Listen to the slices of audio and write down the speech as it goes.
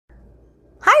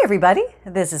Hi everybody,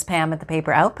 this is Pam at the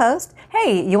Paper Outpost.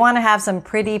 Hey, you want to have some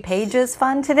pretty pages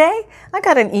fun today? I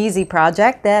got an easy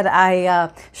project that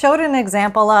I showed an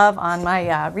example of on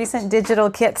my recent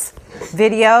Digital Kits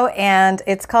video, and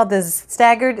it's called the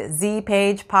Staggered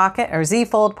Z-Page Pocket or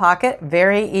Z-Fold Pocket.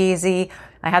 Very easy.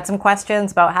 I had some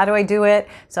questions about how do I do it,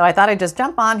 so I thought I'd just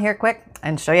jump on here quick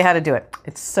and show you how to do it.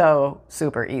 It's so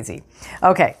super easy.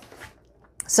 Okay.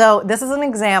 So this is an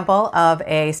example of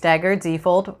a staggered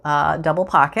Z-fold double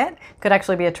pocket. Could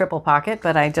actually be a triple pocket,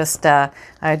 but I just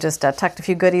tucked a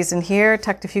few goodies in here,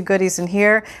 tucked a few goodies in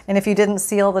here, and if you didn't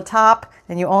seal the top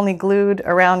and you only glued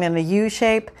around in a U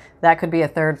shape, that could be a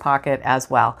third pocket as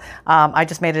well. I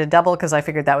just made it a double because I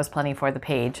figured that was plenty for the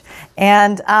page.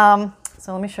 And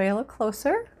so let me show you a little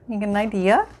closer. You get an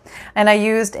idea. And I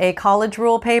used a college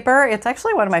rule paper. It's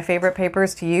actually one of my favorite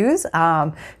papers to use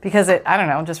because it, I don't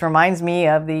know, just reminds me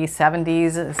of the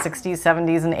 70s, 60s,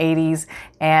 70s, and 80s.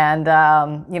 And,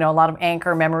 you know, a lot of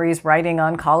anchor memories writing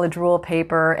on college rule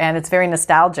paper. And it's very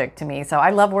nostalgic to me. So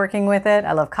I love working with it.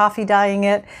 I love coffee dyeing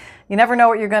it. You never know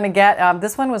what you're going to get.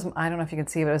 This one was, I don't know if you can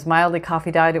see, but it was mildly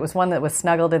coffee dyed. It was one that was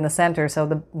snuggled in the center.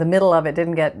 So the middle of it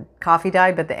didn't get coffee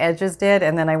dyed, but the edges did.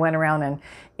 And then I went around and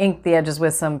inked the edges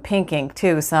with some pink ink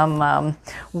too. Some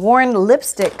worn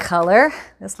lipstick color.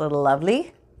 This little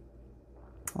lovely.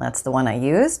 That's the one I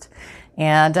used.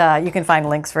 And you can find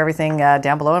links for everything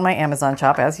down below in my Amazon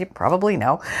shop, as you probably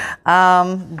know.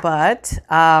 But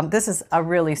this is a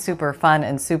really super fun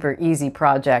and super easy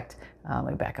project. Let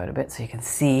me back out a bit so you can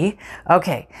see.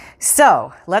 Okay,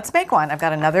 so let's make one. I've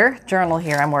got another journal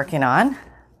here I'm working on.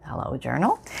 Hello,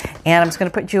 journal. And I'm just going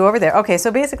to put you over there. Okay,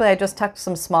 so basically I just tucked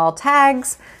some small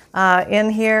tags in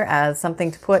here as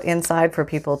something to put inside for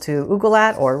people to oogle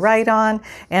at or write on.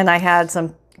 And I had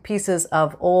some pieces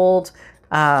of old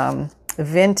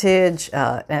vintage,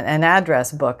 an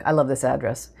address book. I love this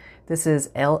address. This is,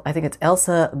 I think it's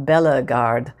Elsa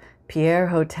Bellegarde. Pierre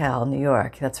Hotel, New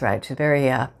York. That's right. She's a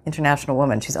very international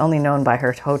woman. She's only known by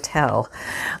her hotel.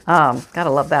 Gotta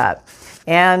love that.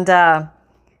 And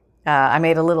I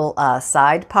made a little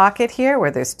side pocket here where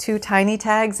there's two tiny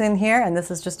tags in here. And this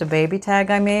is just a baby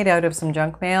tag I made out of some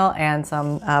junk mail and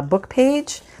some book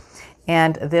page.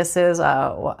 And this is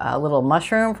a little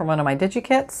mushroom from one of my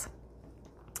DigiKits.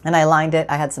 And I lined it.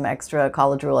 I had some extra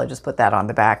college rule. I just put that on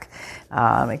the back.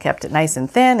 I kept it nice and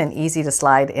thin and easy to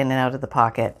slide in and out of the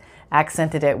pocket.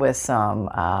 Accented it with some,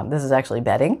 this is actually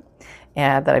bedding,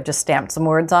 and that I've just stamped some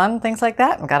words on, things like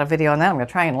that. I've got a video on that. I'm going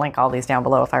to try and link all these down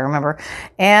below if I remember.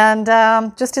 And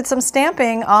just did some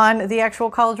stamping on the actual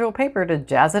college rule paper to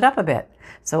jazz it up a bit.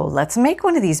 So let's make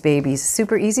one of these babies.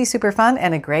 Super easy, super fun,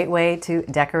 and a great way to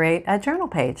decorate a journal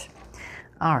page.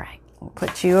 All right, we'll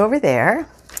put you over there.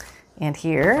 And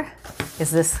here is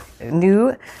this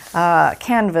new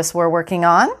canvas we're working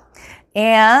on.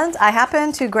 And I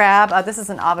happened to grab, this is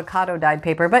an avocado dyed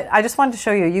paper, but I just wanted to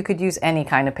show you, you could use any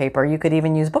kind of paper. You could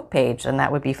even use book page, and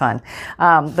that would be fun.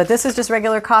 But this is just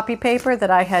regular copy paper that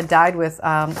I had dyed with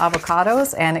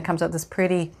avocados, and it comes out this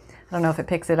pretty, I don't know if it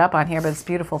picks it up on here, but it's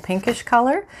beautiful pinkish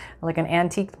color, like an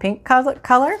antique pink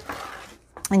color.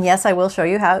 And yes, I will show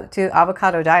you how to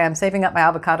avocado dye. I'm saving up my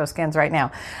avocado skins right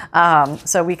now,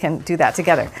 so we can do that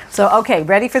together. So, okay,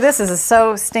 ready for this? This is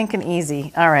so stinking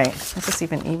easy. All right, is this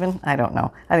even? I don't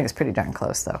know. I think it's pretty darn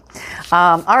close, though.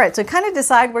 All right, so kind of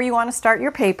decide where you want to start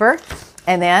your paper,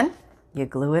 and then you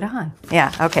glue it on.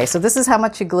 Yeah, okay, so this is how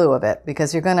much you glue of it,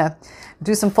 because you're going to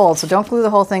do some folds, so don't glue the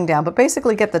whole thing down, but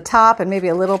basically get the top and maybe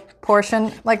a little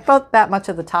portion, like about that much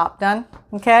of the top done,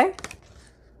 okay?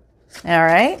 All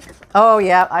right. Oh,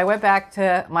 yeah. I went back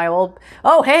to my old...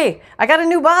 Oh, hey, I got a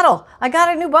new bottle.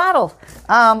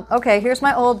 Okay, here's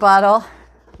my old bottle.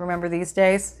 Remember these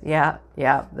days? Yeah,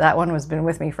 that one has been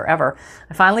with me forever.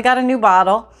 I finally got a new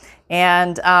bottle.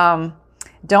 And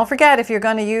don't forget, if you're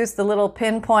going to use the little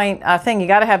pinpoint thing, you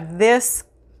got to have this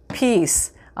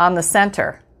piece on the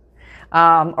center.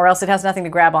 Or else it has nothing to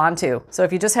grab onto. So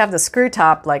if you just have the screw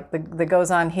top, like that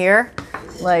goes on here,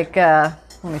 like, let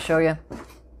me show you.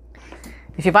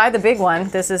 If you buy the big one,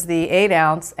 this is the 8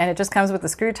 ounce, and it just comes with the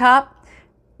screw top.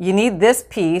 You need this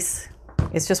piece.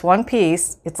 It's just one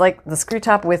piece. It's like the screw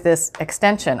top with this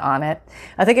extension on it.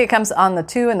 I think it comes on the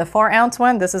 2 and the 4 ounce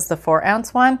one. This is the 4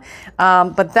 ounce one.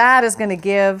 But that is going to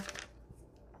give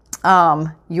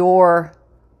your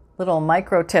little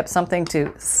micro tip something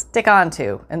to stick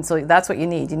onto. And so that's what you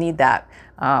need. You need that.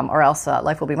 Or else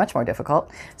life will be much more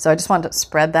difficult. So I just wanted to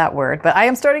spread that word. But I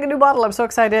am starting a new bottle. I'm so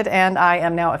excited. And I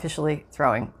am now officially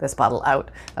throwing this bottle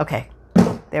out. Okay.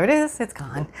 There it is. It's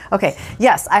gone. Okay.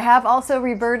 Yes, I have also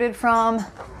reverted from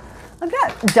I'm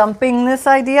not dumping this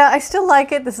idea. I still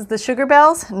like it. This is the Sugar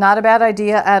Bells. Not a bad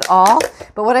idea at all.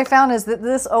 But what I found is that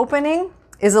this opening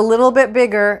is a little bit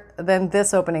bigger than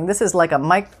this opening. This is like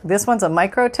this one's a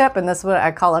micro tip, and this is what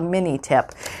I call a mini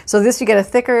tip. So this, you get a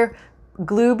thicker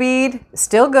glue bead,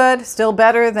 still good, still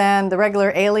better than the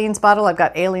regular Aleene's bottle. I've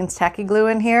got Aleene's tacky glue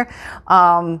in here.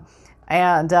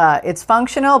 And it's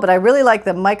functional, but I really like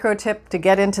the micro tip to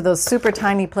get into those super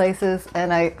tiny places.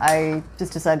 And I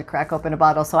just decided to crack open a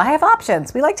bottle. So I have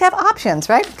options. We like to have options,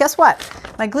 right? Guess what?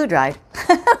 My glue dried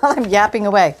while I'm yapping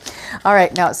away. All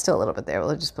right, now it's still a little bit there.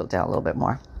 We'll just put it down a little bit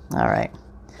more. All right.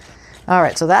 All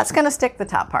right, so that's going to stick the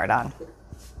top part on.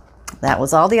 That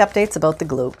was all the updates about the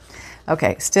glue.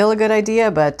 Okay, still a good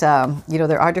idea, but you know,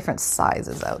 there are different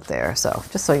sizes out there. So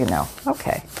just so you know.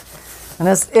 Okay. And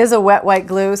this is a wet white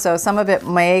glue, so some of it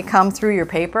may come through your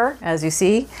paper, as you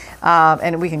see.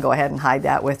 And we can go ahead and hide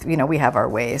that with, you know, we have our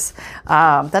ways.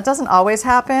 That doesn't always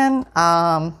happen.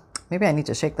 Maybe I need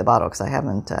to shake the bottle because I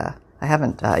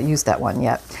haven't used that one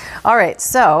yet. All right,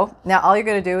 so now all you're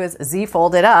going to do is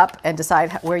Z-fold it up and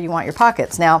decide where you want your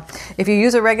pockets. Now, if you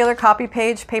use a regular copy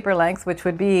page paper length, which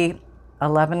would be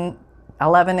 11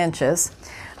 inches,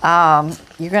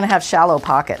 you're going to have shallow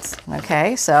pockets.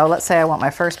 Okay, so let's say I want my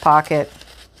first pocket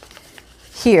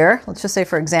here. Let's just say,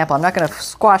 for example, I'm not going to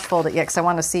squash fold it yet because I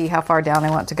want to see how far down I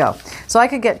want to go. So I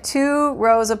could get 2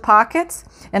 rows of pockets,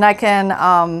 and I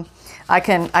can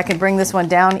bring this one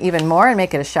down even more and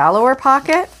make it a shallower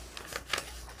pocket.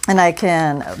 And I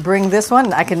can bring this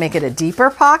one, I can make it a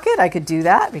deeper pocket. I could do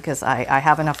that because I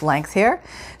have enough length here.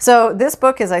 So this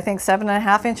book is, I think,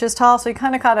 7.5 inches tall. So you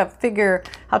kind of got to figure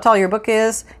how tall your book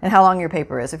is and how long your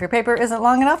paper is. If your paper isn't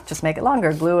long enough, just make it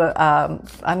longer. Glue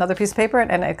another piece of paper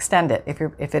and extend it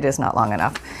if it is not long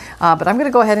enough. But I'm going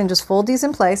to go ahead and just fold these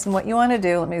in place. And what you want to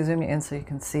do, let me zoom you in so you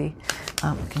can see.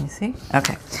 Can you see?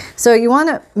 Okay. So you want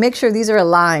to make sure these are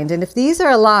aligned. And if these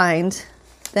are aligned,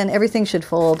 then everything should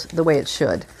fold the way it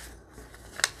should.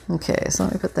 Okay, so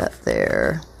let me put that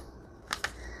there.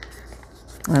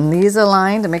 And these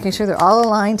aligned, and making sure they're all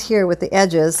aligned here with the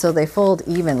edges so they fold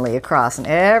evenly across. And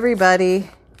everybody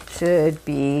should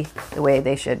be the way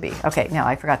they should be. Okay, now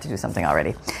I forgot to do something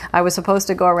already. I was supposed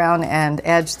to go around and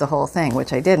edge the whole thing,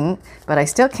 which I didn't, but I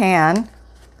still can,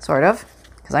 sort of,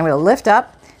 because I'm going to lift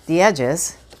up the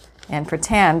edges and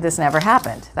pretend this never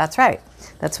happened. That's right.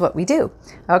 That's what we do.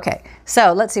 Okay,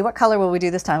 so let's see, what color will we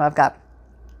do this time? I've got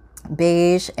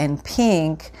beige and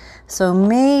pink, so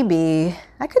maybe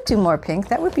I could do more pink.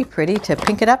 That would be pretty to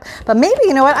pink it up, but maybe,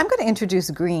 you know what, I'm going to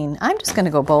introduce green. I'm just going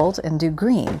to go bold and do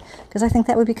green because I think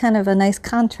that would be kind of a nice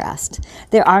contrast.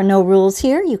 There are no rules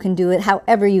here. You can do it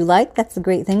however you like. That's the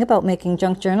great thing about making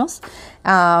junk journals.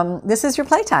 This is your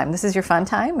playtime. This is your fun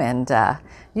time, and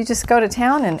you just go to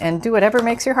town and do whatever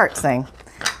makes your heart sing.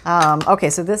 Okay,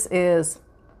 so this is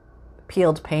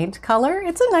peeled paint color.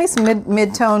 It's a nice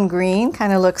mid-tone green.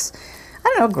 Kind of looks, I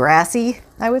don't know, grassy,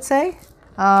 I would say.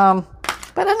 But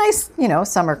a nice, you know,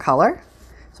 summer color.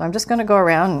 So I'm just going to go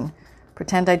around and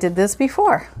pretend I did this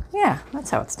before. Yeah, that's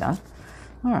how it's done.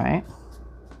 All right.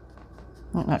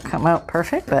 Might not come out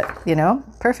perfect, but, you know,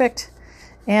 perfect.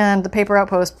 And the paper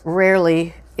outpost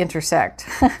rarely intersect.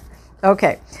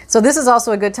 Okay, so this is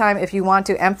also a good time if you want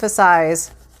to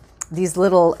emphasize these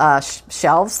little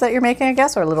shelves that you're making, I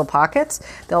guess, or little pockets.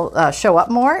 They'll show up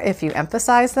more if you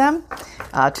emphasize them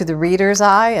to the reader's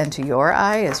eye and to your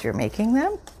eye as you're making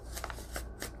them.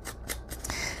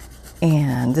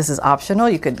 And this is optional.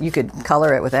 You could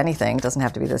color it with anything. It doesn't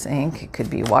have to be this ink. It could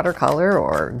be watercolor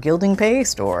or gilding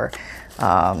paste or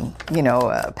you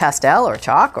know, pastel or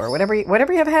chalk or whatever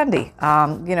you have handy.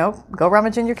 You know, go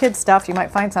rummage in your kids' stuff. You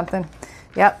might find something.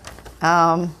 Yep.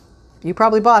 You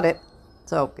probably bought it.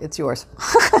 So it's yours.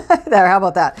 There, how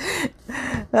about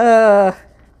that?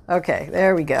 Okay,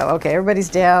 there we go. Okay, everybody's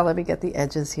down. Let me get the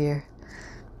edges here.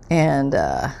 And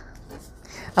I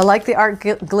like the art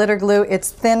glitter glue.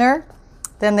 It's thinner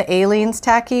than the Aleene's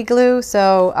tacky glue,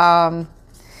 so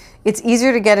it's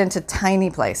easier to get into tiny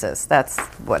places. That's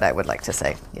what I would like to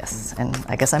say. Yes, and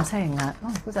I guess I'm saying that.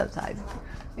 Oh, who's outside?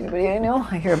 Anybody I know?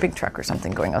 I hear a big truck or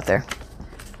something going out there.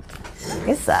 What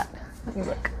is that? Let me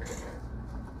look.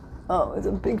 Oh, it's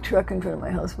a big truck in front of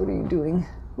my house. What are you doing?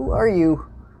 Who are you?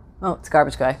 Oh, it's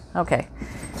garbage guy. Okay.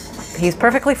 He's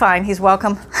perfectly fine. He's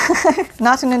welcome.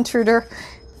 Not an intruder.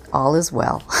 All is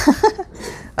well.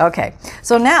 Okay.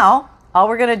 So now all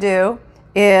we're going to do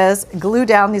is glue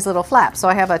down these little flaps. So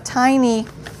I have a tiny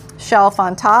shelf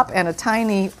on top and a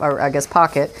tiny, or I guess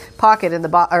pocket in the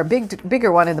bottom, or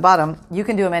bigger one in the bottom. You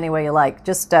can do them any way you like.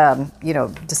 Just, you know,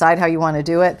 decide how you want to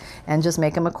do it and just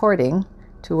make them according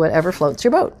to whatever floats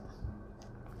your boat.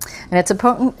 And it's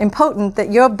important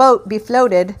that your boat be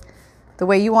floated the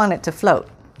way you want it to float.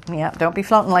 Yeah, don't be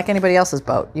floating like anybody else's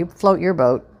boat. You float your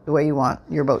boat the way you want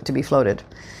your boat to be floated.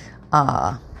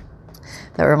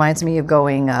 That reminds me of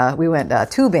going, we went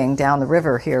tubing down the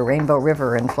river here, Rainbow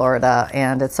River in Florida,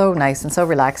 and it's so nice and so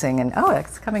relaxing. And oh,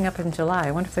 it's coming up in July.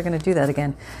 I wonder if they're going to do that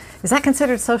again. Is that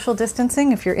considered social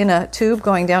distancing if you're in a tube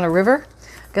going down a river?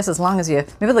 I guess as long as maybe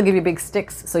they'll give you big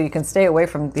sticks so you can stay away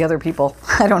from the other people.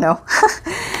 I don't know.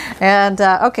 And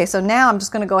okay, so now I'm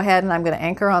just going to go ahead and I'm going to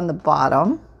anchor on the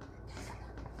bottom.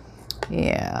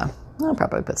 Yeah, I'll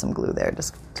probably put some glue there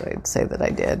just so I'd say that I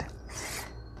did.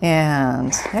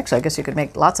 And actually, I guess you could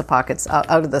make lots of pockets out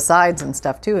of the sides and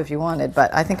stuff too if you wanted,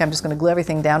 but I think I'm just going to glue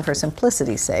everything down for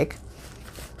simplicity's sake.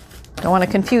 Don't want to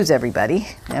confuse everybody.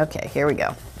 Okay, here we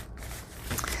go.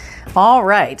 All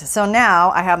right, so now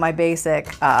I have my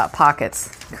basic pockets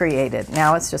created.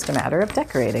 Now it's just a matter of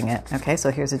decorating it. Okay,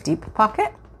 so here's a deep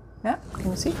pocket. Yeah,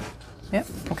 can you see? Yep,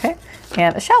 okay.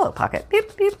 And a shallow pocket.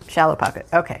 Beep, beep, shallow pocket.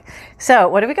 Okay, so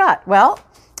what do we got? Well,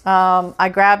 I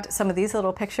grabbed some of these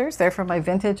little pictures. They're from my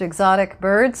vintage exotic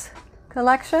birds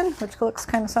collection, which looks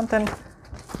kind of something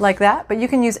like that. But you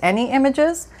can use any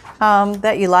images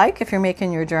that you like if you're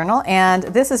making your journal. And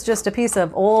this is just a piece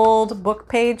of old book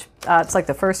page. It's like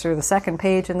the first or the second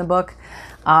page in the book,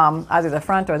 either the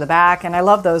front or the back. And I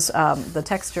love those, the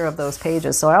texture of those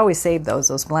pages. So I always save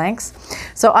those blanks.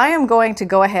 So I am going to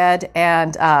go ahead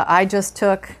and I just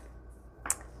took,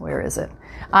 where is it?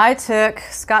 I took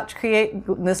Scotch Create,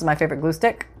 this is my favorite glue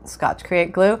stick, Scotch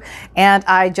Create glue, and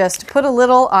I just put a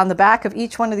little on the back of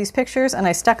each one of these pictures and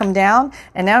I stuck them down.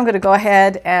 And now I'm going to go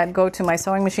ahead and go to my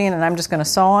sewing machine and I'm just going to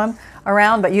sew them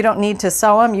around, but you don't need to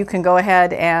sew them. You can go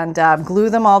ahead and glue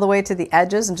them all the way to the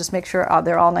edges and just make sure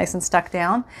they're all nice and stuck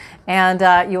down. And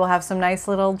you will have some nice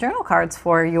little journal cards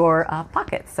for your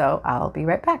pockets. So I'll be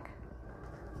right back.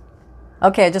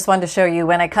 Okay, I just wanted to show you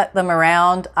when I cut them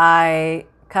around, I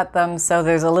cut them so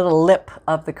there's a little lip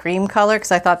of the cream color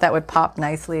because I thought that would pop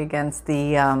nicely against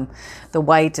the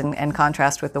white and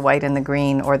contrast with the white and the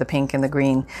green, or the pink and the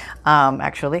green,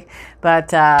 actually.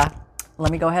 But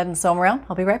let me go ahead and sew them around.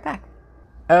 I'll be right back.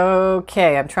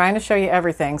 Okay, I'm trying to show you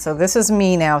everything. So this is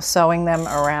me now sewing them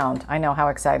around. I know, how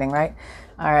exciting, right?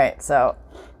 All right, so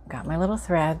got my little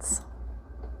threads.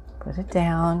 Put it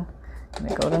down. I'm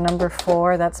gonna go to number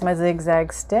 4. That's my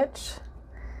zigzag stitch.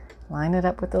 Line it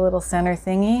up with the little center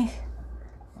thingy.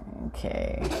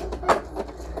 Okay.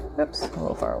 Oops, a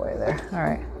little far away there. All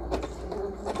right.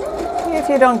 If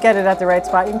you don't get it at the right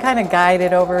spot, you can kind of guide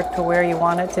it over to where you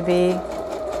want it to be.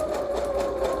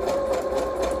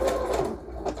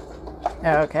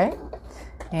 Okay.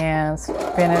 And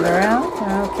spin it around.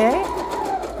 Okay.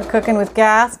 We're cooking with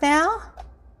gas now.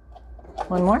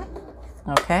 One more.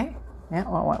 Okay. Yeah,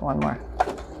 one more.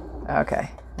 Okay.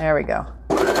 There we go.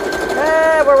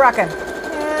 We're rocking.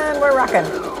 And we're rocking.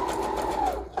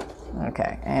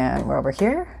 Okay, and we're over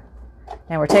here.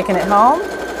 And we're taking it home.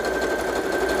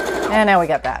 And now we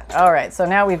got that. All right, so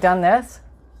now we've done this.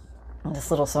 And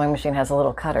this little sewing machine has a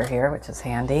little cutter here, which is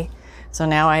handy. So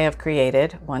now I have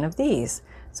created one of these.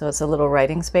 So it's a little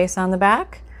writing space on the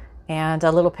back and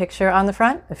a little picture on the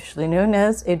front, officially known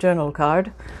as a journal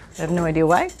card. I have no idea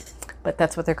why, but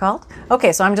that's what they're called.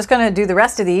 Okay, so I'm just going to do the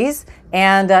rest of these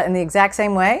and in the exact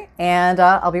same way, and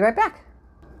I'll be right back.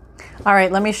 All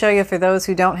right, let me show you, for those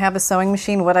who don't have a sewing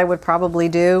machine, what I would probably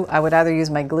do. I would either use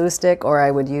my glue stick or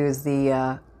I would use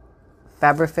the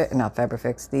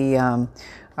the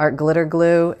art glitter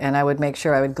glue, and I would make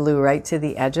sure I would glue right to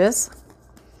the edges.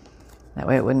 That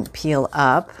way it wouldn't peel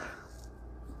up.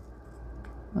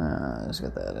 Just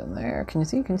get that in there. Can you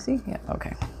see? Can you see? Yeah,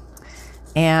 okay.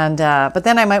 And but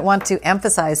then I might want to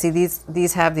emphasize, see,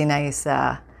 these have the nice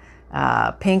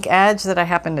pink edge that I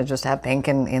happen to just have pink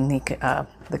in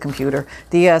the computer,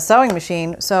 the sewing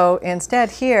machine. So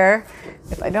instead here,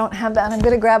 if I don't have that, I'm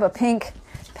going to grab a pink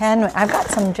pen. I've got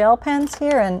some gel pens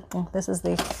here, and this is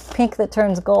the pink that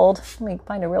turns gold. Let me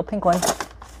find a real pink one.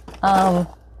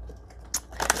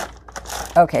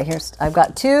 Okay, I've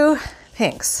got 2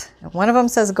 pinks. One of them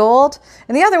says gold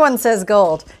and the other one says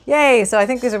gold. Yay! So I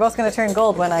think these are both going to turn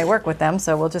gold when I work with them,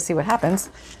 so we'll just see what happens.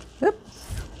 Oop.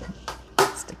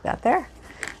 Stick that there.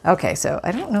 Okay, so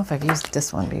I don't know if I've used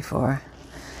this one before.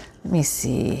 Let me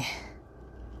see.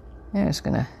 I'm just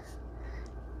gonna,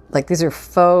 like, these are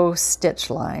faux stitch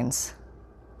lines.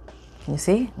 Can you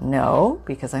see? No,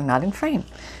 because I'm not in frame.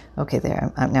 Okay,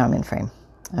 there. Now I'm in frame.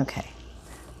 Okay.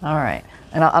 All right.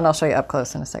 And I'll show you up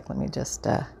close in a sec. Let me just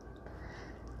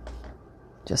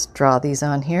draw these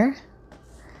on here.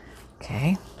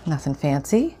 Okay, nothing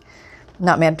fancy.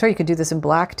 Not mandatory. You could do this in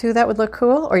black too. That would look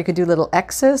cool. Or you could do little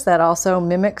X's. That also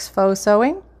mimics faux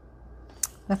sewing.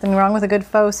 Nothing wrong with a good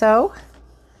faux sew.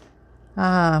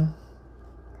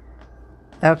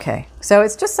 Okay, so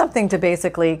it's just something to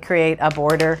basically create a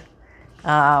border.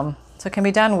 So it can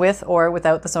be done with or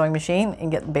without the sewing machine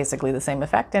and get basically the same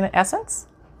effect in essence.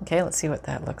 Okay, let's see what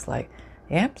that looks like.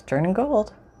 Yep, it's turning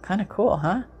gold. Kind of cool,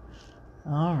 huh?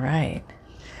 All right.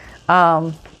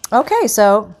 Okay,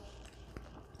 so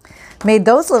made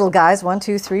those little guys, 1,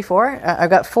 2, 3, 4.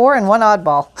 I've got 4 and 1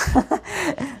 oddball.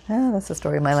 Oh, that's the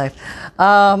story of my life.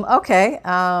 Okay,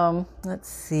 let's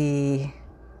see.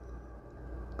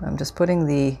 I'm just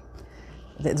putting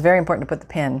it's very important to put the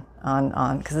pin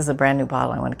on because this is a brand new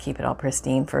bottle. I want to keep it all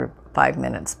pristine for 5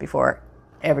 minutes before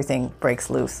everything breaks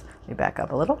loose. Let me back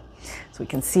up a little so we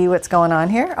can see what's going on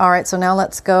here. All right, so now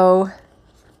let's go.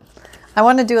 I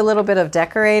want to do a little bit of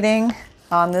decorating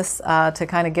on this to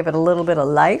kind of give it a little bit of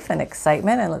life and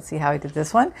excitement. And let's see how I did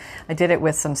this one. I did it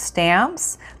with some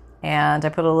stamps, and I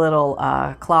put a little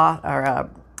cloth or a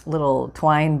little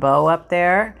twine bow up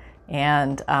there.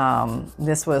 And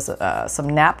this was some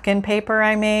napkin paper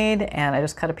I made, and I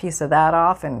just cut a piece of that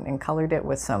off and colored it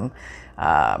with some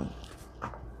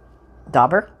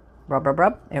dauber,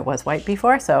 rub. It was white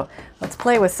before, so let's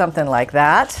play with something like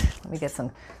that. Let me get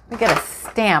a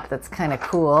stamp that's kind of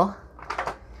cool.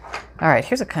 All right,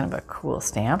 here's a kind of a cool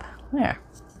stamp. There,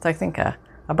 it's I think a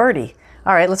birdie.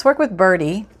 All right, let's work with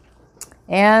birdie.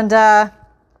 And the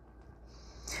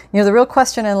real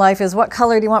question in life is, what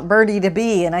color do you want birdie to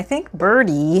be? And I think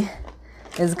birdie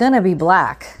is going to be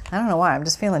black. I don't know why. I'm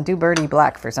just feeling do birdie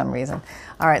black for some reason.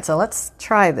 All right, so let's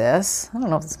try this. I don't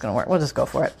know if it's going to work. We'll just go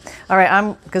for it. All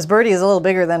right, because birdie is a little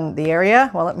bigger than the area.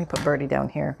 Well, let me put birdie down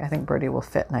here. I think birdie will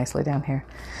fit nicely down here.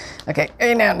 Okay,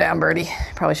 hey, down, birdie.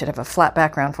 Probably should have a flat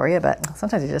background for you, but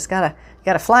sometimes you just gotta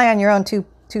fly on your own two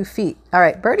feet. All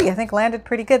right, birdie, I think landed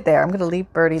pretty good there. I'm going to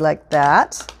leave birdie like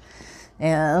that.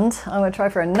 And I'm going to try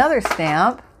for another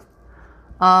stamp.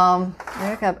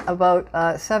 I got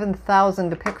about 7,000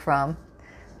 to pick from.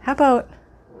 How about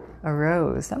a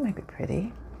rose? That might be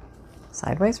pretty.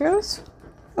 Sideways rose?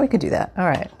 We could do that. All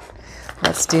right.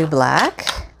 Let's do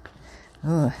black.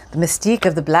 Ooh, the mystique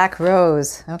of the black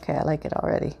rose. Okay, I like it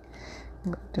already.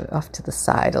 Do it off to the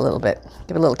side a little bit.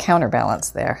 Give it a little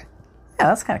counterbalance there. Yeah,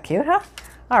 that's kind of cute, huh?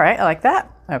 All right, I like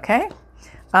that. Okay.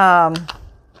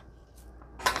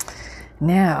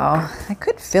 Now, I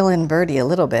could fill in birdie a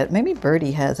little bit. Maybe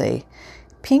birdie has a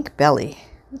pink belly.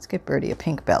 Let's get birdie a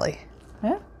pink belly.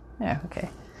 Yeah? Yeah, okay.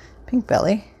 Pink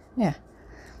belly. Yeah.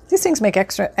 These things make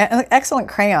excellent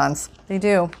crayons. They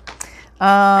do. You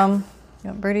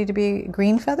want birdie to be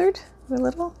green feathered? A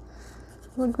little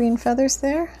green feathers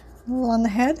there. A little on the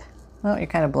head. Oh, you're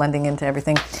kind of blending into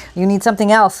everything. You need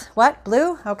something else. What?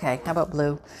 Blue? Okay, how about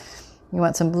blue? You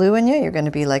want some blue in you? You're going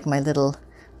to be like my little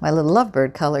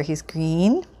lovebird color. He's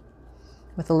green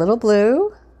with a little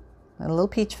blue and a little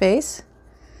peach face.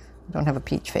 I don't have a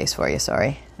peach face for you,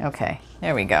 sorry. Okay,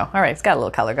 there we go. All right, it's got a little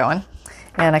color going.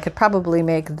 And I could probably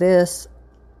make this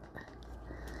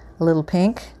a little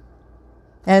pink.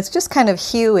 And it's just kind of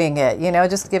hueing it,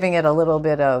 just giving it a little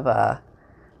bit of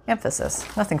emphasis.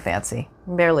 Nothing fancy,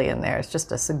 barely in there. It's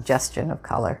just a suggestion of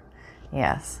color.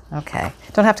 Yes, okay.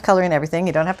 Don't have to color in everything.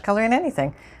 You don't have to color in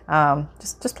anything.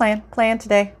 Just playing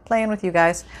today, playing with you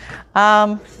guys.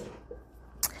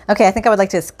 Okay, I think I would like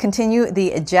to continue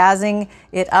the jazzing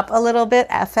it up a little bit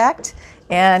effect.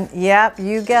 And yep,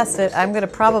 you guessed it. I'm going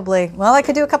to I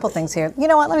could do a couple things here. You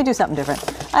know what? Let me do something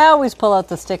different. I always pull out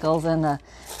the stickles and the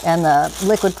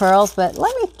liquid pearls, but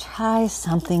let me try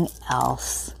something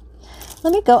else.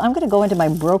 I'm going to go into my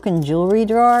broken jewelry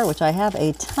drawer, which I have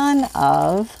a ton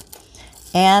of.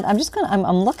 And I'm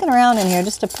looking around in here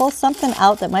just to pull something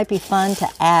out that might be fun to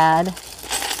add.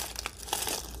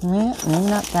 Maybe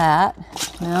not that.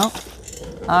 No.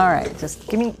 All right, just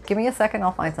give me a second.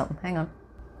 I'll find something. Hang on.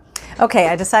 Okay,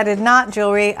 I decided not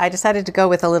jewelry. I decided to go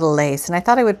with a little lace. And I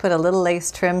thought I would put a little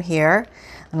lace trim here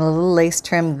and a little lace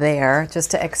trim there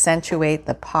just to accentuate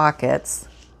the pockets.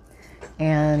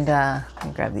 And let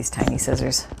me grab these tiny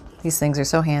scissors. These things are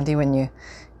so handy when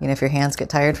if your hands get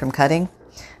tired from cutting.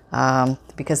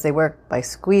 Because they work by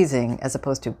squeezing as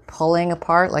opposed to pulling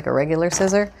apart like a regular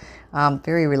scissor.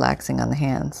 Very relaxing on the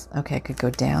hands. Okay, I could go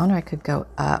down or I could go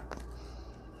up.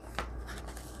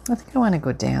 I think I want to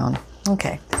go down.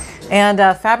 Okay. And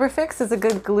Fabrifix is a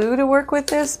good glue to work with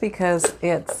this because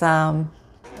it's,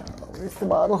 where's the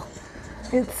bottle?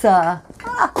 It's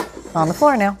on the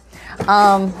floor now.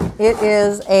 It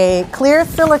is a clear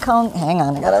silicone. Hang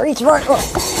on, I gotta reach for it.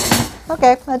 Oh.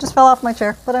 Okay, I just fell off my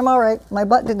chair, but I'm all right. My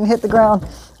butt didn't hit the ground.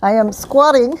 I am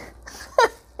squatting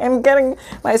and getting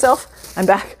myself. I'm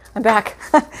back.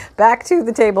 Back to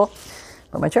the table.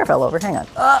 But my chair fell over. Hang on.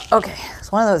 Okay,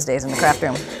 it's one of those days in the craft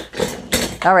room.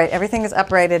 All right, everything is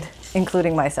uprighted,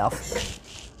 including myself.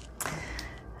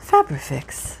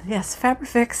 Fabrifix. Yes,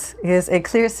 Fabrifix is a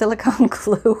clear silicone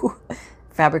glue.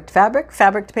 Fabric to fabric,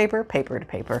 fabric to paper, paper to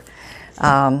paper.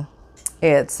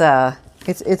 It's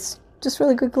just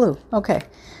really good glue. Okay.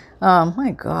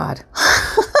 My God.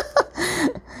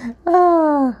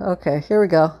 Okay, here we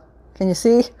go. Can you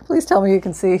see? Please tell me you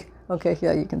can see. Okay,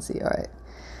 yeah, you can see. All right.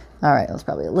 All right, that's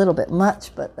probably a little bit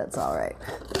much, but that's all right.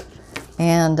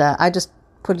 And I just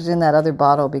put it in that other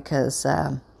bottle because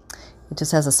it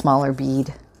just has a smaller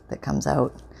bead that comes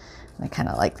out. And I kind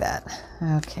of like that.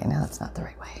 Okay, now that's not the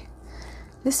right way.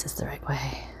 This is the right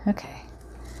way. Okay.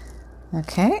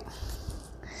 Okay.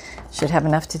 Should have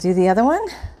enough to do the other one.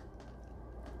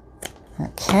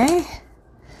 Okay.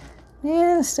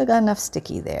 Yeah, still got enough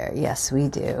sticky there. Yes, we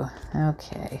do.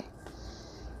 Okay.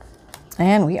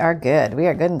 And we are good. We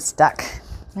are good and stuck.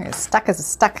 We're as stuck as a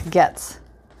stuck gets.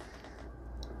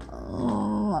 A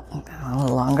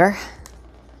little longer.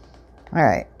 All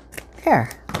right. There.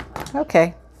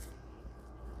 Okay.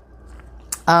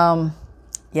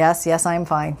 Yes, I'm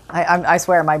fine. I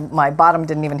swear my bottom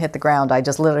didn't even hit the ground. I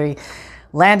just literally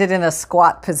landed in a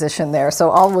squat position there.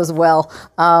 So all was well.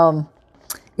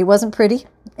 It wasn't pretty,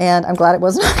 and I'm glad it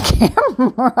wasn't on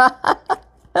camera.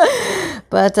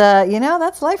 But,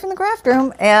 that's life in the craft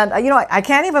room. And, I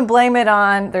can't even blame it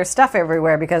on there's stuff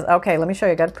everywhere because, okay, let me show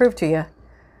you. I got to prove to you.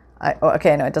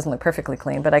 Okay, no, it doesn't look perfectly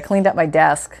clean, but I cleaned up my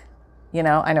desk. I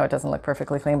know it doesn't look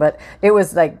perfectly clean, but it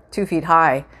was like 2 feet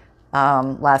high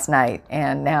last night,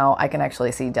 and now I can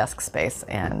actually see desk space,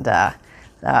 and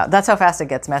that's how fast it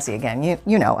gets messy again.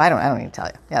 You know, I don't need to tell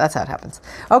you. Yeah, that's how it happens.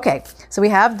 Okay, so we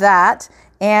have that,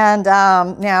 and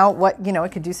now what, I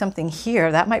could do something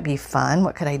here. That might be fun.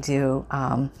 What could I do?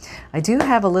 I do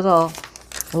have a little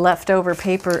leftover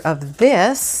paper of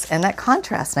this, and that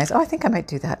contrasts nice. Oh, I think I might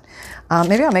do that.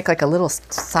 Maybe I'll make like a little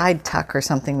side tuck or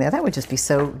something there. That would just be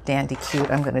so dandy cute.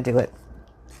 I'm going to do it.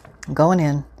 I'm going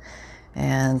in,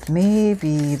 and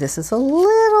maybe this is a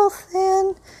little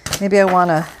thin. Maybe I want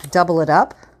to double it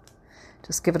up.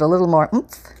 Just give it a little more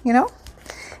oomph,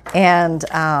 And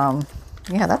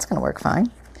yeah, that's going to work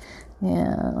fine.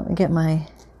 Yeah, let me get my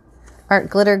art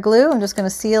glitter glue. I'm just going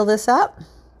to seal this up.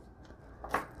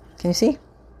 Can you see?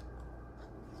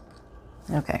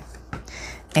 Okay,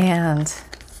 and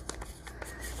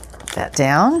put that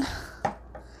down.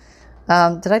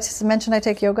 Did I just mention I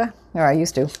take yoga? Or I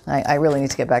used to. I really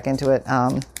need to get back into it.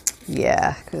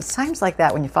 Yeah, because times like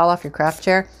that when you fall off your craft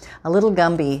chair, a little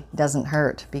Gumby doesn't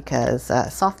hurt because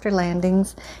softer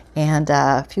landings and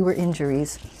fewer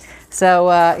injuries. So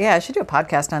yeah, I should do a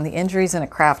podcast on the injuries in a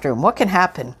craft room. What can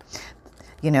happen?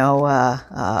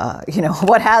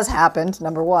 What has happened,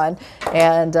 number one,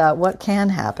 and what can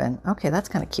happen. Okay, that's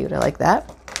kind of cute. I like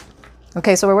that.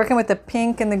 Okay, so we're working with the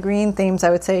pink and the green themes,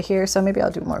 I would say here. So maybe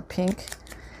I'll do more pink.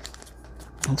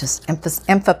 I'm just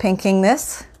empha-pinking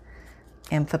this.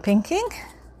 Empha-pinking.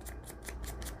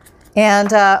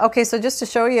 And, okay, so just to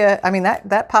show you, I mean,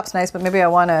 that pops nice, but maybe I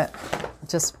want to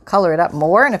just color it up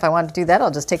more. And if I want to do that,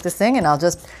 I'll just take this thing and I'll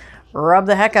just rub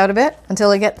the heck out of it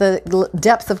until I get the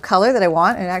depth of color that I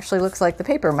want. And it actually looks like the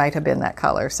paper might have been that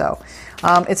color. So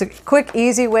it's a quick,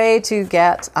 easy way to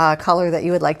get color that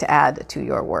you would like to add to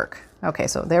your work. Okay,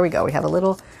 so there we go. We have a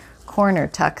little corner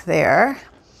tuck there.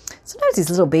 Sometimes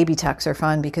these little baby tucks are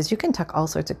fun because you can tuck all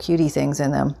sorts of cutie things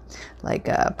in them, like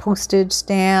postage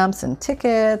stamps and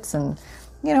tickets and,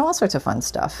 all sorts of fun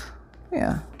stuff.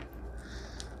 Yeah.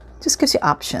 Just gives you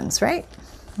options, right?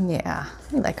 Yeah,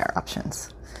 we like our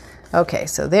options. Okay,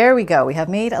 so there we go. We have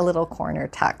made a little corner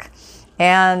tuck.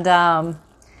 And all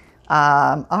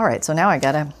right, so now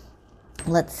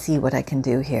let's see what I can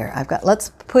do here. Let's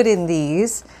put in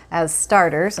these as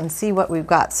starters and see what we've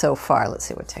got so far. Let's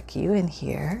see, we'll tuck you in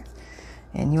here.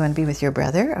 And you want to be with your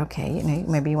brother? Okay,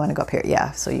 maybe you want to go up here.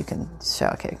 Yeah, so you can show.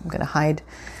 Okay, I'm going to hide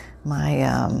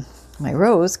my my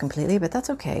Rose completely, but that's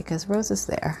okay because Rose is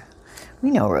there.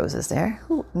 We know Rose is there.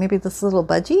 Ooh, maybe this little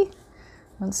budgie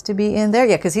wants to be in there.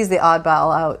 Yeah, because he's the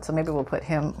oddball out, so maybe we'll put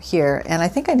him here. And I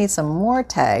think I need some more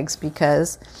tags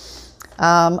because,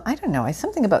 I don't know,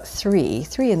 something about three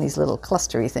in these little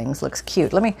clustery things looks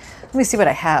cute. Let me see what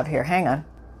I have here. Hang on.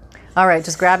 All right,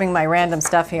 just grabbing my random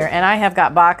stuff here. And I have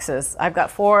got boxes. I've got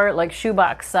 4 like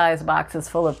shoebox size boxes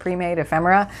full of pre-made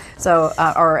ephemera, so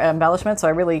or embellishments. So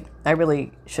I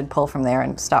really should pull from there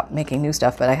and stop making new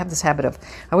stuff. But I have this habit of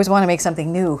I always want to make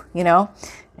something new, I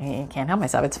can't help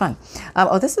myself. It's fun.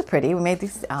 Oh, this is pretty. We made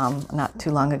these not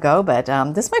too long ago, but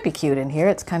this might be cute in here.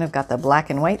 It's kind of got the black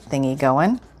and white thingy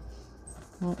going.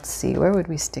 Let's see, where would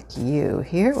we stick you?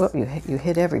 Here? Whoop, you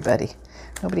hit everybody.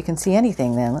 Nobody can see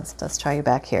anything then. Let's try you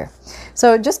back here.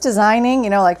 So just designing,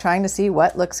 like trying to see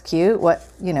what looks cute, what,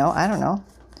 I don't know.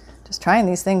 Just trying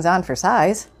these things on for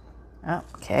size. Oh,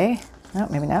 okay. No,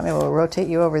 maybe not. Maybe we'll rotate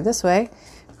you over this way.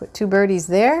 Put 2 birdies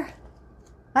there.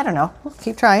 I don't know. We'll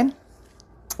keep trying.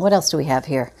 What else do we have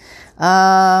here?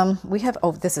 We have,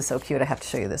 oh, this is so cute. I have to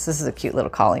show you this. This is a cute little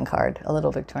calling card, a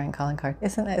little Victorian calling card.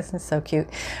 Isn't it so cute?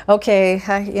 Okay,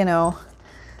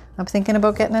 I'm thinking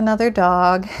about getting another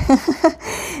dog.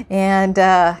 And,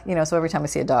 so every time I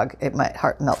see a dog, my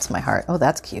heart melts my heart. Oh,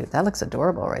 that's cute. That looks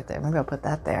adorable right there. Maybe I'll put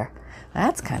that there.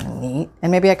 That's kind of neat.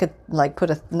 And maybe I could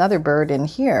put another bird in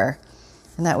here,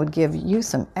 and that would give you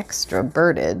some extra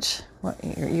birdage.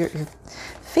 Your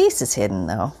face is hidden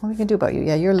though. What are we gonna do about you?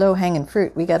 Yeah, you're low hanging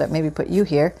fruit. We gotta maybe put you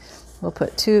here. We'll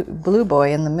put 2 blue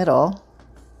boy in the middle,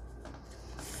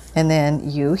 and then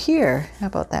you here. How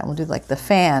about that? We'll do like the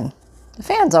fan. The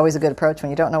fan's always a good approach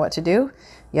when you don't know what to do.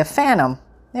 You fan them.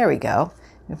 There we go.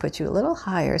 We put you a little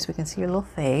higher so we can see your little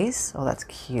face. Oh, that's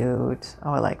cute.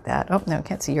 Oh, I like that. Oh, no, I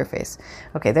can't see your face.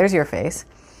 Okay, there's your face.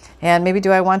 And maybe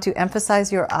do I want to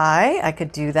emphasize your eye? I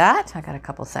could do that. I got a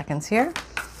couple seconds here.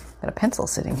 Got a pencil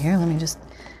sitting here. Let me just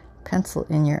pencil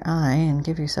in your eye and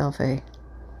give yourself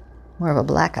more of a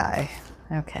black eye.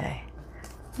 Okay.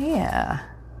 Yeah.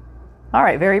 All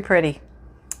right, very pretty.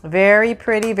 Very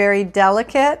pretty, very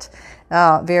delicate.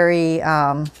 This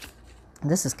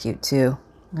is cute too.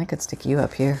 I could stick you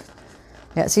up here.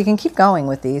 Yeah, so you can keep going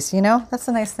with these, That's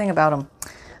the nice thing about them.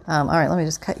 All right, let me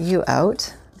just cut you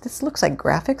out. This looks like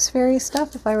graphics fairy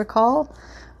stuff, if I recall.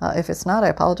 If it's not, I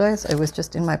apologize. It was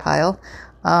just in my pile.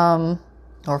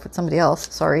 Or if it's somebody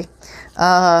else, sorry.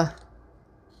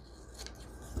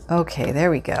 Okay,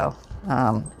 there we go.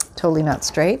 Totally not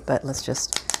straight, but let's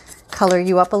just color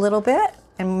you up a little bit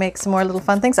and make some more little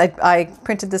fun things. I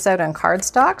printed this out on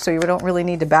cardstock, so you don't really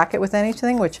need to back it with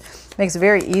anything, which makes it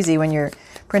very easy when you're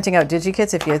printing out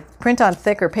DigiKits. If you print on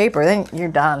thicker paper, then you're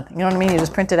done. You know what I mean? You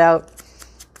just print it out,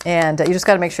 and you just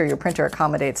got to make sure your printer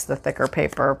accommodates the thicker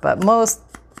paper. But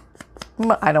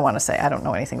I don't want to say, I don't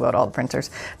know anything about all the printers,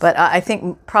 but I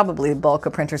think probably the bulk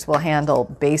of printers will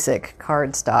handle basic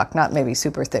cardstock, not maybe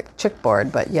super thick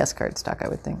chipboard, but yes, cardstock, I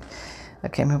would think.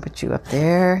 Okay, I'm going to put you up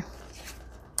there.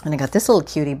 And I got this little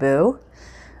cutie boo.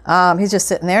 He's just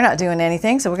sitting there not doing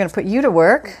anything, so we're going to put you to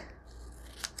work.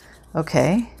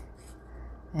 Okay.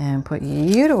 And put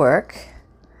you to work.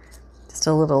 Just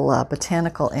a little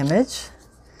botanical image.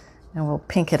 And we'll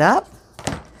pink it up.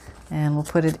 And we'll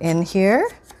put it in here.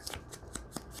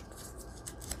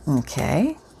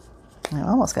 Okay. I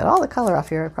almost got all the color off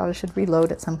here. I probably should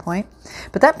reload at some point.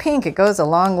 But that pink, it goes a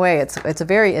long way. It's a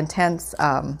very intense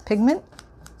pigment.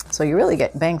 So you really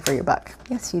get bang for your buck.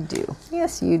 Yes, you do.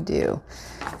 Yes, you do.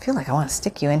 I feel like I want to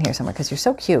stick you in here somewhere because you're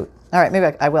so cute. All right,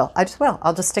 maybe I will. I just will.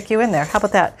 I'll just stick you in there. How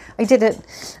about that? I did it.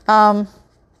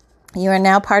 You are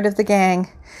now part of the gang.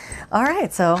 All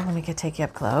right, so let me take you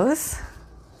up close.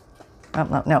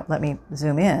 Oh, no, let me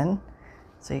zoom in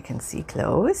so you can see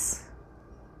close.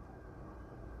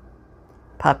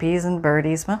 Puppies and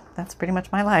birdies. Well, that's pretty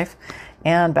much my life.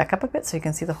 And back up a bit so you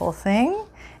can see the whole thing.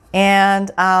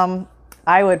 And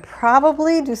I would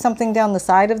probably do something down the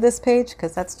side of this page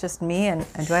because that's just me. And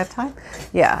do I have time?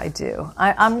 Yeah, I do.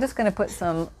 I'm just going to put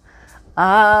some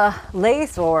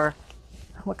lace, or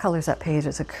what color is that page?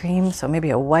 It's a cream, so maybe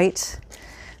a white,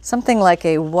 something like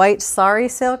a white sari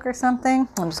silk or something.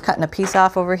 I'm just cutting a piece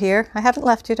off over here. I haven't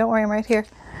left you. Don't worry, I'm right here.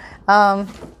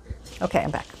 Okay,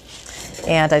 I'm back.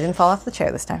 And I didn't fall off the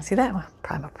chair this time. See that? Well,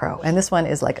 I'm a pro. And this one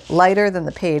is like lighter than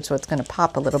the page, so it's going to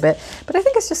pop a little bit. But I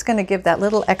think it's just going to give that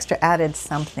little extra added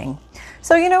something.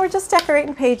 So, we're just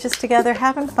decorating pages together,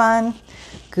 having fun,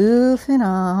 goofing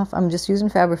off. I'm just using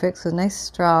Fabrifix, a nice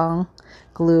strong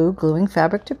glue, gluing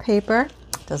fabric to paper.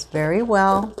 Does very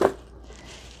well.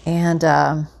 And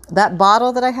that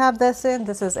bottle that I have this in,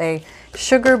 this is a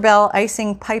Sugar Bell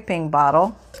icing piping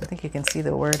bottle. I think you can see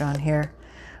the word on here.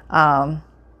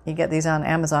 You get these on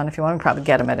Amazon if you want. You probably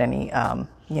get them at any,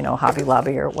 Hobby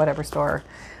Lobby or whatever store.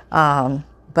 Yeah.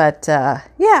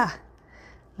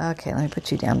 Okay, let me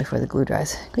put you down before the glue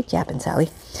dries. Quit yapping,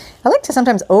 Sally. I like to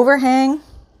sometimes overhang.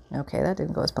 Okay, that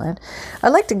didn't go as planned. I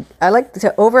like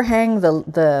to overhang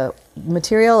the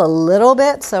material a little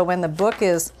bit, so when the book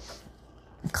is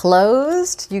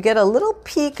closed, you get a little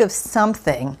peek of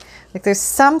something. Like there's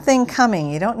something coming.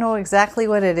 You don't know exactly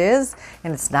what it is,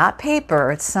 and it's not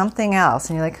paper, it's something else.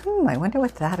 And you're like, I wonder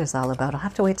what that is all about. I'll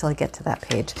have to wait till I get to that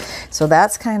page. So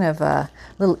that's kind of a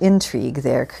little intrigue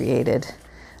there created.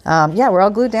 Yeah, we're all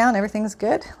glued down. Everything's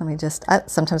good. Let me just,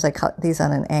 sometimes I cut these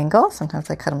on an angle. Sometimes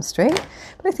I cut them straight.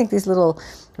 But I think these little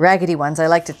raggedy ones, I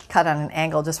like to cut on an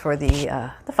angle just for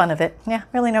the fun of it. Yeah,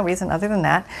 really no reason other than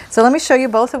that. So let me show you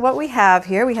both of what we have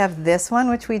here. We have this one,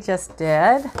 which we just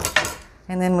did.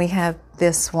 And then we have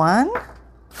this one,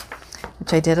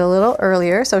 which I did a little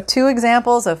earlier. So 2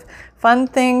 examples of fun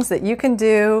things that you can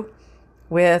do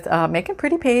with making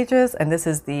pretty pages. And this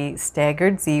is the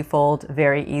staggered Z-fold,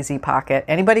 very easy pocket.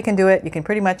 Anybody can do it. You can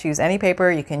pretty much use any paper.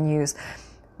 You can use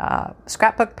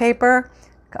scrapbook paper,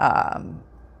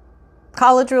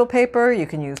 college rule paper. You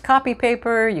can use copy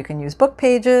paper. You can use book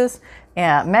pages,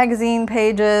 magazine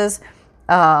pages.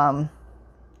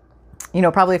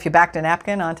 Probably if you backed a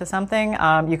napkin onto something,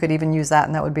 you could even use that,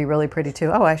 and that would be really pretty too.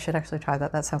 Oh, I should actually try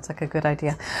that. That sounds like a good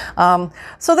idea.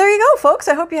 So there you go, folks.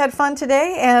 I hope you had fun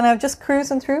today, and I'm just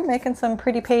cruising through, making some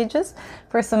pretty pages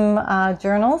for some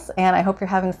journals, and I hope you're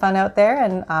having fun out there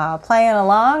and playing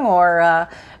along, or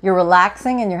you're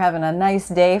relaxing and you're having a nice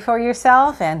day for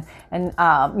yourself, and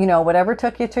whatever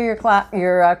took you to your craft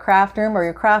room or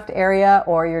your craft area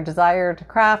or your desire to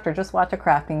craft, or just watch a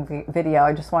crafting video.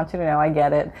 I just want you to know I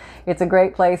get it. It's a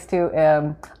great place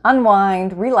to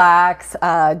unwind, relax,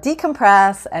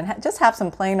 decompress, and just have some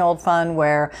plain old fun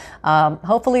where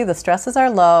hopefully the stresses are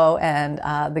low and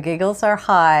the giggles are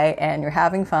high and you're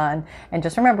having fun. And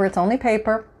just remember, it's only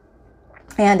paper.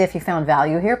 And if you found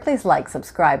value here, please like,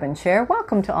 subscribe, and share.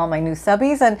 Welcome to all my new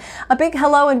subbies, and a big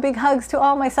hello and big hugs to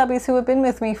all my subbies who have been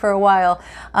with me for a while.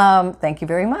 Thank you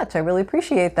very much. I really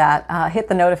appreciate that. Hit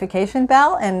the notification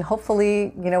bell, and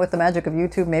hopefully, with the magic of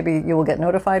YouTube, maybe you will get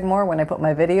notified more when I put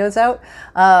my videos out.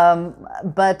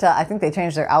 But I think they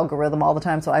change their algorithm all the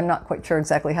time, so I'm not quite sure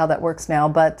exactly how that works now.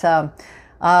 But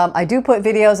I do put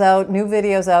new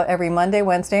videos out every Monday,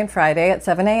 Wednesday, and Friday at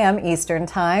 7 a.m. Eastern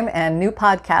time, and new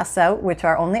podcasts out, which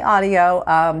are only audio,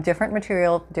 different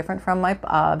material, different from my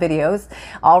videos,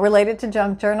 all related to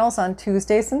junk journals on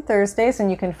Tuesdays and Thursdays.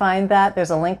 And you can find that. There's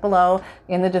a link below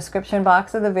in the description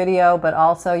box of the video, but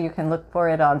also you can look for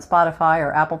it on Spotify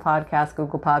or Apple Podcasts,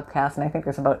 Google Podcasts, and I think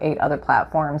there's about 8 other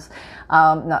platforms.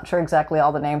 Not sure exactly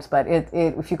all the names, but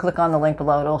if you click on the link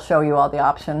below, it'll show you all the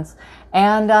options.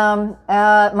 And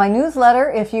my newsletter,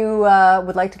 if you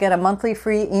would like to get a monthly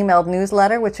free emailed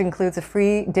newsletter, which includes a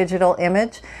free digital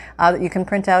image that you can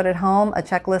print out at home, a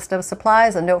checklist of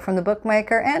supplies, a note from the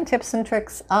bookmaker, and tips and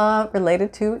tricks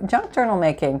related to junk journal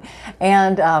making.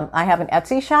 And I have an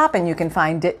Etsy shop, and you can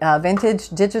find vintage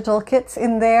digital kits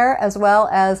in there, as well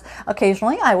as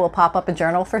occasionally I will pop up a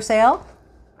journal for sale.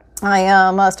 I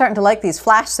am starting to like these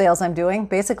flash sales I'm doing.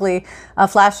 Basically, a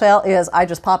flash sale is I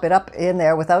just pop it up in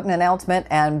there without an announcement,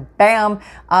 and bam,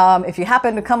 if you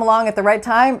happen to come along at the right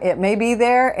time, it may be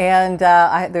there, and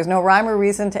there's no rhyme or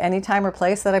reason to any time or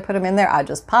place that I put them in there. I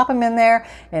just pop them in there,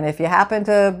 and if you happen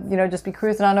to, just be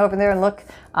cruising on over there and look,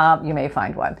 you may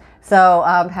find one. So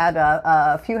I've had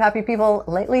a few happy people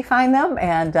lately find them,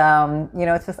 and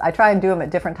it's just I try and do them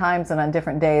at different times and on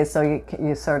different days, so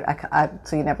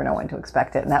so you never know when to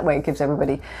expect it, and that way it gives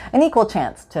everybody an equal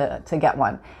chance to get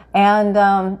one. And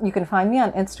you can find me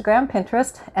on Instagram,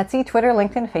 Pinterest, Etsy, Twitter,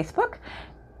 LinkedIn, Facebook.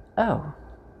 Oh,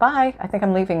 bye. I think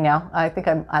I'm leaving now. I think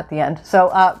I'm at the end. So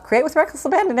create with reckless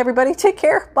abandon, everybody. Take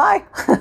care. Bye.